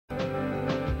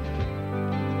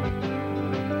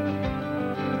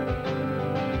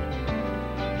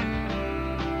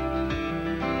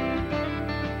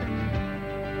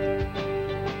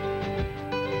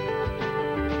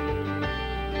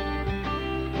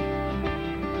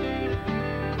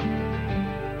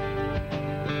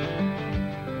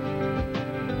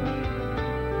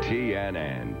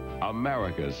TNN,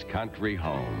 America's country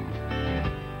home.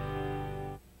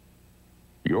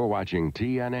 You're watching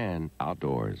TNN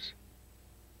Outdoors.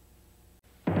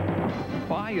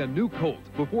 Buy a new Colt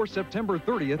before September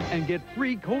 30th and get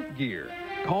free Colt Gear.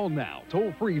 Call now,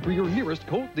 toll-free for your nearest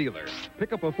Colt dealer.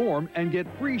 Pick up a form and get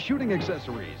free shooting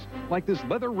accessories, like this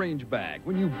leather range bag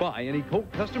when you buy any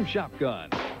Colt custom shotgun,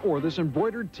 or this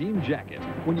embroidered team jacket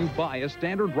when you buy a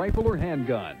standard rifle or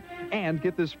handgun. And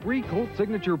get this free Colt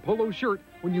signature polo shirt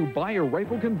when you buy a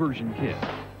rifle conversion kit.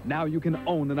 Now you can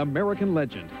own an American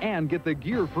legend and get the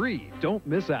gear free. Don't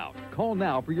miss out. Call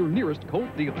now for your nearest Colt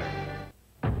dealer.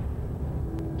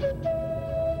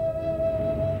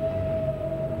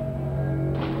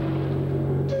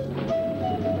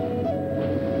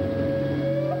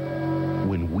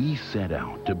 When we set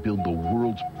out to build the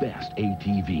world's best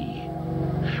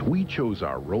ATV, we chose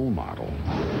our role model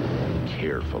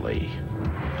carefully.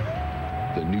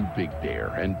 The new Big Bear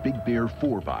and Big Bear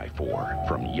 4x4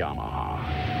 from Yamaha.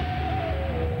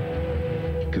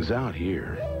 'Cause out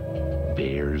here,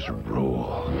 bears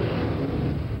rule.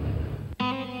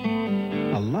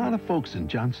 A lot of folks in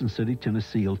Johnson City,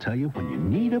 Tennessee will tell you when you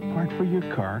need a part for your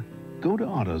car, go to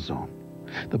AutoZone.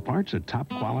 The parts are top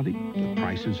quality, the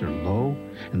prices are low,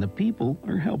 and the people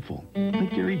are helpful,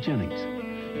 like Gary Jennings.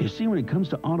 You see, when it comes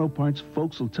to auto parts,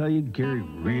 folks will tell you Gary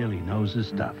really knows his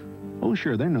stuff. Oh,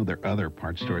 sure, they know there are other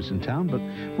parts stores in town, but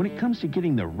when it comes to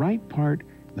getting the right part,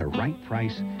 the right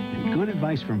price, and good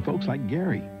advice from folks like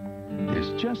Gary,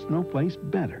 there's just no place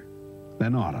better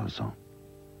than AutoZone.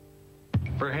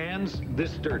 For hands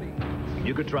this dirty,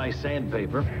 you could try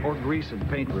sandpaper or grease and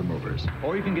paint removers.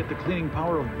 Or you can get the cleaning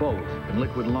power of both in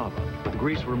liquid lava, with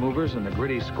grease removers and the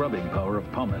gritty scrubbing power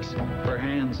of pumice. For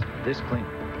hands this clean,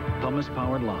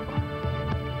 pumice-powered lava.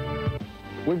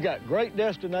 We've got great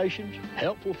destinations,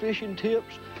 helpful fishing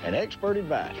tips, and expert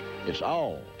advice. It's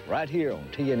all right here on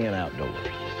TNN Outdoors.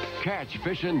 Catch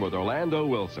Fishin' with Orlando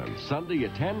Wilson, Sunday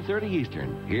at 10:30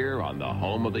 Eastern, here on the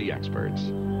home of the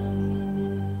experts.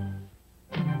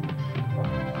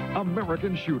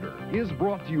 American Shooter is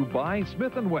brought to you by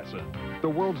Smith & Wesson, the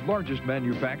world's largest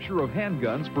manufacturer of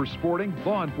handguns for sporting,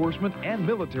 law enforcement, and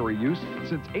military use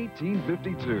since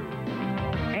 1852.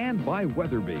 And by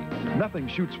Weatherby. Nothing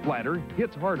shoots flatter,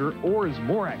 hits harder, or is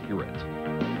more accurate.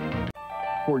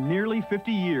 For nearly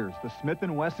 50 years, the Smith &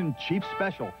 Wesson Chief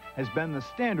Special has been the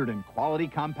standard in quality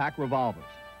compact revolvers.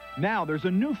 Now there's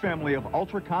a new family of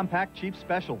ultra-compact Chief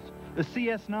Specials, the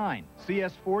CS9,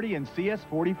 CS40, and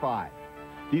CS45.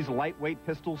 These lightweight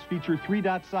pistols feature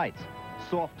 3-dot sights,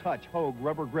 soft-touch Hogue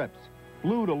rubber grips,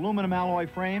 blued aluminum alloy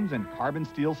frames, and carbon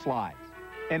steel slides.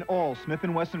 And all Smith &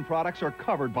 Wesson products are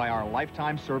covered by our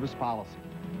lifetime service policy.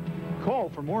 Call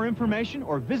for more information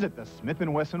or visit the Smith &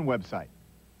 Wesson website.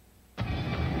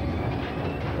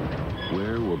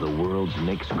 Where will the world's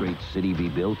next great city be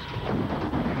built?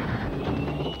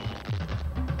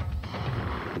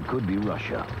 It could be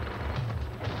Russia,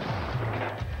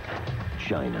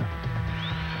 China,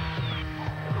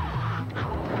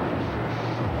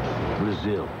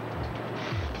 Brazil,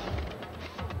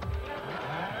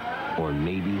 or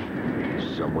maybe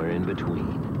somewhere in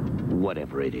between.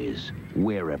 Whatever it is,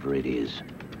 wherever it is,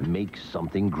 make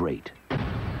something great.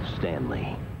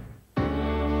 Stanley.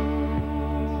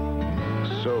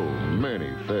 So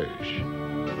many fish,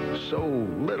 so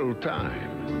little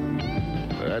time.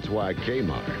 That's why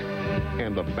Kmart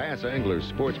and the Bass Anglers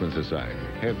Sportsman Society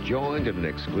have joined in an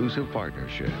exclusive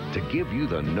partnership to give you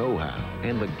the know-how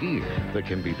and the gear that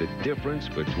can be the difference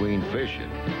between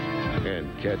fishing and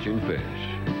catching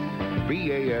fish.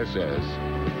 B.A.S.S.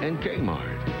 and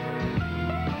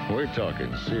Kmart. We're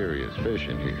talking serious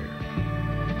fishing here.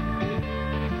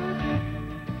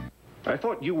 I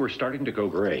thought you were starting to go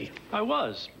gray. I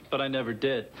was, but I never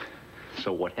did.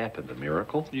 So what happened, a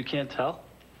miracle? You can't tell?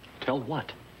 Tell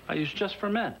what? I use Just for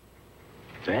Men.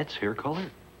 That's hair color?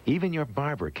 Even your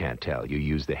barber can't tell you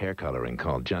use the hair coloring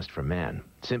called Just for Men.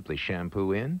 Simply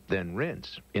shampoo in, then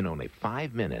rinse. In only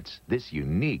 5 minutes, this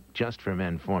unique Just for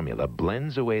Men formula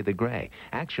blends away the gray,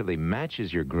 actually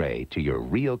matches your gray to your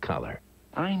real color.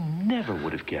 I never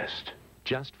would have guessed.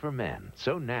 Just for Men.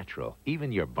 So natural,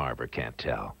 even your barber can't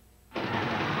tell.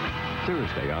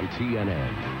 Thursday on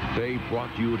TNN, they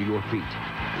brought you to your feet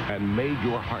and made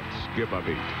your heart skip a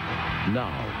beat.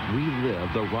 Now,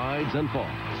 relive the rides and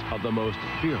falls of the most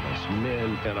fearless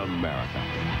men in America.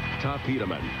 Top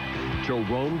Peterman,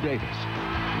 Jerome Davis,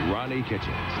 Ronnie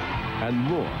Kitchens, and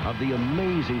more of the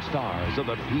amazing stars of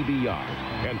the PBR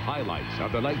and highlights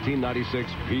of the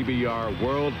 1996 PBR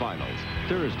World Finals.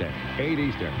 Thursday, 8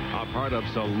 Eastern, a part of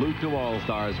Salute to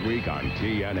All-Stars Week on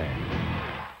TNN.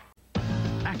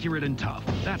 Accurate and tough.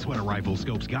 That's what a rifle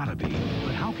scope's gotta be.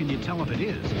 But how can you tell if it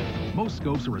is? Most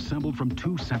scopes are assembled from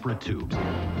 2 separate tubes.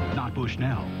 Not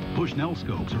Bushnell. Bushnell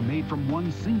scopes are made from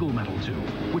one single metal tube,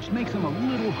 which makes them a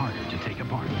little harder to take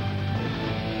apart.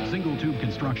 Single tube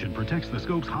construction protects the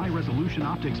scope's high-resolution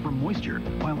optics from moisture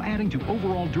while adding to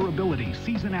overall durability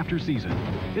season after season.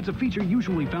 It's a feature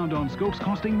usually found on scopes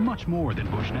costing much more than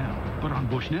Bushnell. But on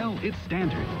Bushnell, it's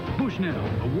standard. Bushnell,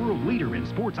 a world leader in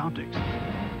sports optics.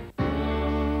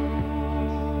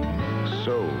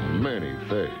 So many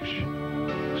fish.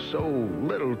 So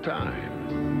little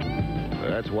time.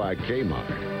 That's why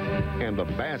Kmart and the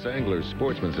Bass Anglers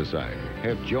Sportsman Society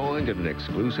have joined in an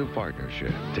exclusive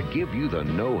partnership to give you the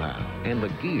know-how and the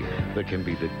gear that can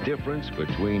be the difference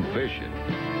between fishing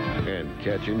and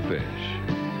catching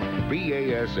fish.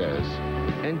 B.A.S.S.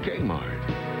 and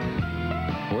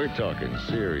Kmart. We're talking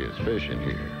serious fishing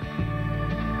here.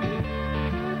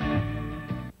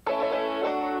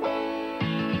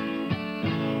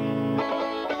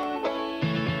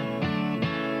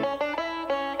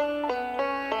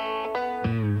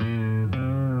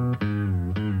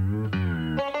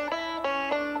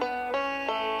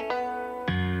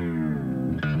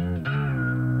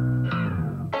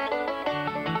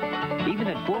 Even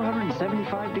at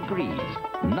 475 degrees,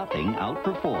 nothing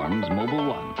outperforms Mobil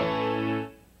 1.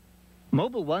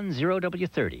 Mobil 1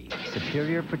 0W30.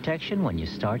 Superior protection when you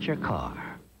start your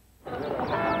car.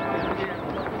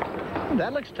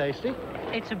 That looks tasty.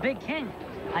 It's a Big King.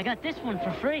 I got this one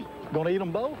for free. Gonna eat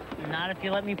them both? Not if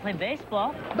you let me play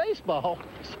baseball. Baseball?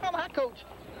 Son, I coach.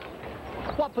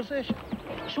 What position?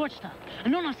 Shortstop.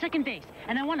 No, second base.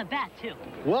 And I want a bat, too.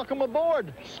 Welcome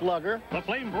aboard, slugger. The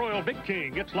Flame Broiled Big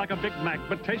King. It's like a Big Mac,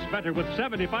 but tastes better with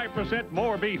 75%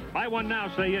 more beef. Buy one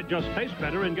now, say it just tastes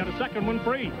better, and get a second one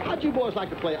free. How'd you boys like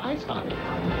to play ice hockey?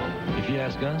 If you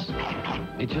ask us,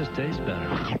 it just tastes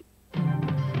better.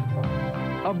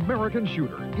 American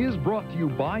Shooter is brought to you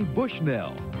by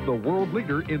Bushnell, the world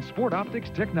leader in sport optics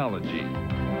technology.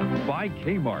 By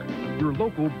Kmart, your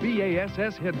local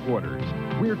B.A.S.S. headquarters.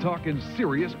 We're talking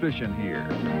serious fishing here.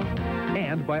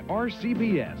 And by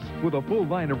RCBS, with a full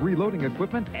line of reloading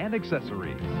equipment and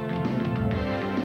accessories.